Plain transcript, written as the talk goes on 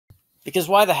Because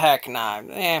why the heck not?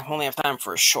 Only have time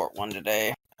for a short one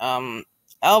today.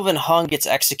 Alvin Hung gets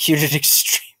executed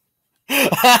extreme.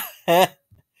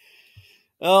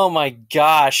 Oh my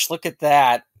gosh, look at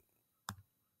that.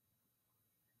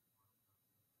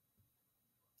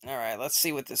 Alright, let's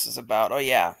see what this is about. Oh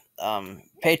yeah.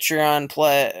 Patreon,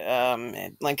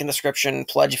 link in the description,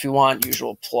 pledge if you want,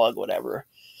 usual plug, whatever.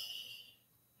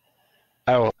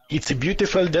 Oh, it's a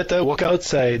beautiful data. Walk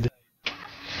outside.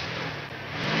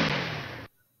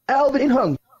 Alvin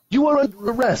Hung, you are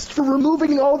under arrest for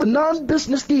removing all the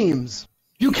non-business themes.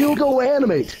 You killed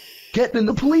GoAnimate. Get in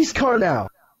the police car now.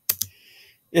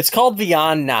 It's called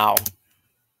Beyond now.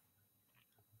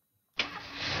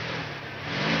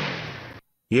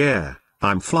 Yeah,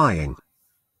 I'm flying.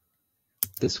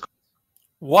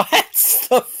 What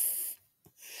the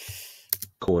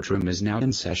courtroom is now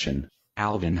in session.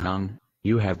 Alvin Hung,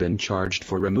 you have been charged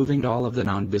for removing all of the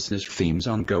non-business themes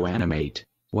on GoAnimate.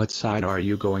 What side are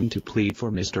you going to plead for,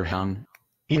 Mr. Hung?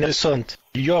 Innocent,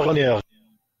 Your Honor.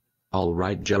 All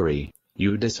right, jury.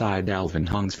 You decide Alvin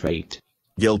Hung's fate.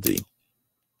 Guilty.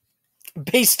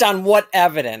 Based on what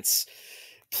evidence?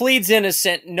 Pleads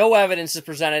innocent. No evidence is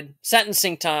presented.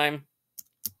 Sentencing time.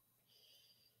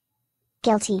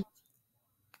 Guilty.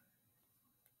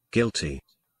 Guilty.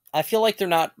 I feel like they're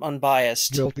not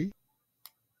unbiased. Guilty.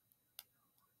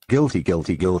 Guilty,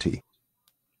 guilty, guilty.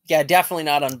 Yeah, definitely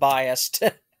not unbiased.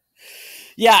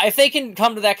 Yeah, if they can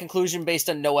come to that conclusion based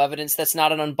on no evidence, that's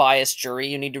not an unbiased jury.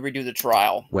 You need to redo the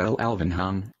trial. Well, Alvin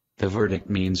Hung, the verdict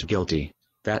means guilty.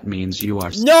 That means you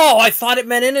are No, I thought it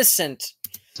meant innocent.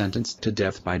 sentenced to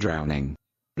death by drowning.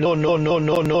 No, no, no,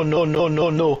 no, no, no, no, no,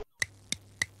 no.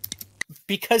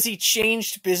 Because he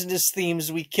changed business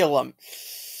themes, we kill him.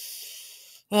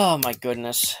 Oh my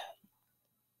goodness.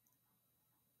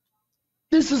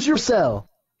 This is your cell.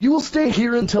 You will stay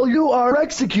here until you are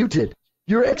executed.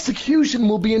 Your execution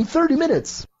will be in 30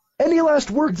 minutes. Any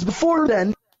last words before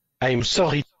then? I'm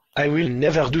sorry. I will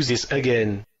never do this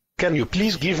again. Can you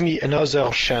please give me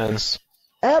another chance?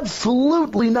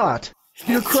 Absolutely not.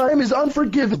 Your crime is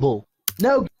unforgivable.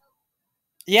 Now...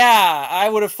 Yeah, I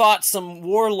would have thought some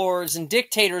warlords and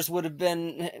dictators could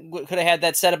have had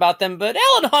that said about them, but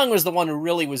Alvin Hung was the one who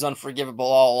really was unforgivable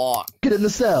all along. Get in the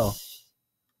cell.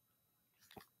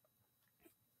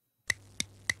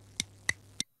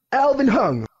 Alvin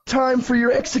Hung, time for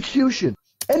your execution.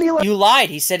 You lied.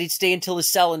 He said he'd stay until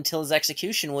his cell until his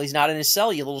execution. Well, he's not in his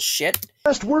cell, you little shit.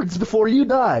 Last words before you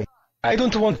die. I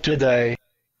don't want to die.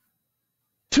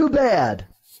 Too bad.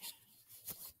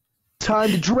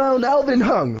 Time to drown Alvin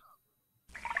Hung.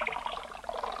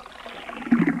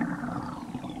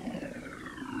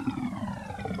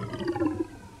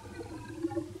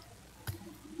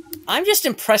 I'm just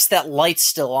impressed that light's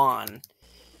still on.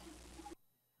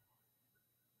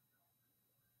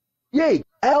 Yay,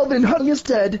 Alvin Hung is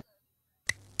dead.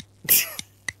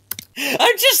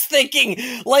 I'm just thinking,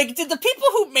 like, did the people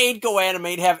who made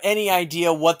GoAnimate have any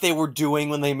idea what they were doing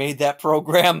when they made that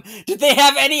program? Did they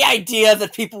have any idea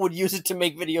that people would use it to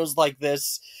make videos like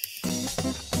this?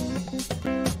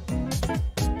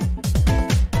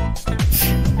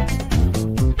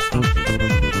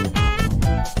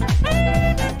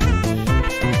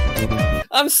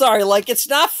 I'm sorry, like, it's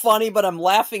not funny, but I'm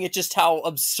laughing at just how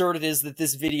absurd it is that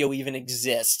this video even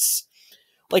exists.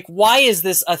 Like, why is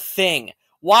this a thing?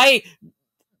 Why,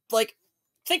 like,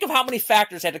 think of how many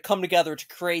factors had to come together to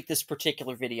create this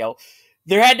particular video.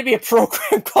 There had to be a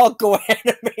program called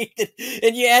GoAnimate,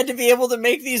 and you had to be able to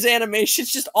make these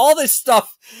animations, just all this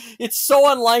stuff. It's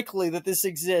so unlikely that this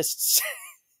exists.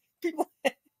 People...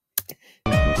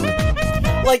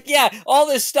 Like, yeah, all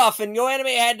this stuff, and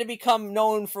GoAnimate had to become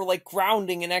known for, like,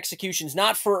 grounding and executions,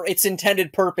 not for its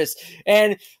intended purpose.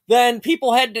 And then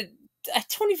people had to... I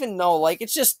don't even know, like,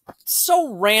 it's just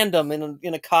so random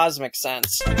in a cosmic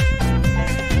sense.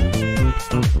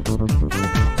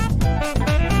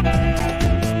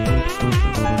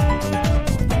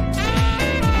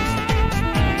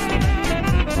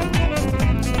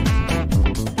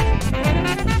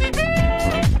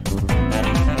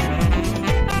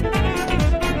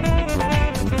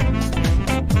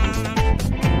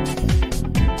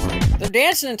 They're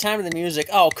dancing in time to the music.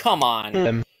 Oh, come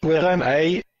on. Where am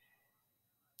I?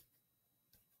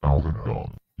 Alvin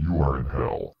Hung, you are in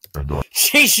hell, and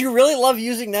Jeez, you really love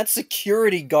using that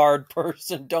security guard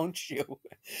person, don't you?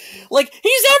 Like,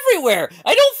 he's everywhere!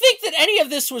 I don't think that any of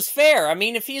this was fair. I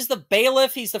mean, if he's the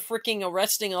bailiff, he's the freaking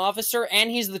arresting officer, and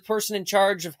he's the person in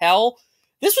charge of hell,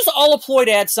 this was all a ploy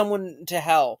to add someone to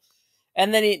hell.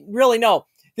 And then really, no.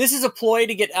 This is a ploy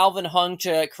to get Alvin Hung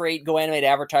to create GoAnimate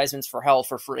advertisements for hell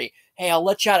for free. Hey, I'll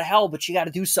let you out of hell, but you gotta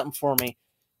do something for me.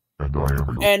 and I am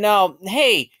your And now,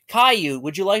 hey, Caillou,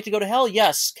 would you like to go to hell?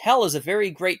 Yes, hell is a very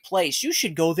great place. You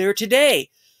should go there today.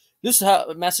 This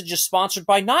message is sponsored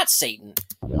by Not Satan.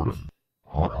 warden.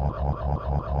 Ha ha ha ha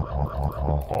ha ha ha ha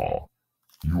ha ha.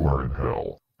 You are in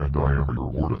hell, and I am your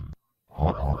warden.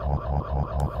 Ha ha ha ha ha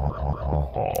ha ha ha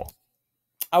ha.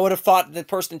 I would have thought the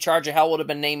person in charge of hell would have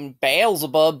been named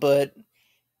Beelzebub, but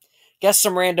guess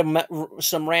some random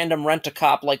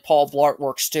rent-a-cop like Paul Blart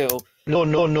works too. No,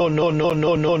 no, no, no, no,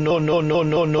 no, no, no, no, no,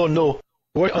 no, no, no.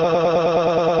 What?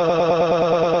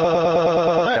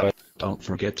 Don't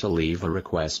forget to leave a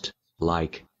request,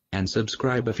 like, and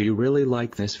subscribe if you really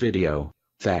like this video.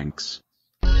 Thanks.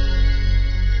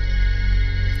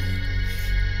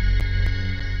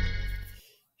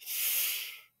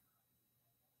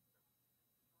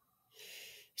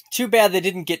 Too bad they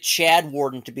didn't get Chad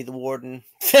Warden to be the warden.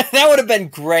 That would have been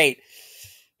great.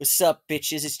 What's up,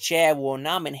 bitches? It's Chad Warden.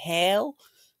 I'm in hell.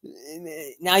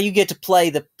 Now you get to play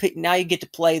the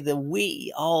Wii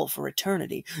all for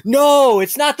eternity. No,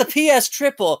 it's not the PS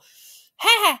Triple.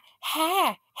 Ha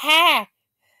ha ha.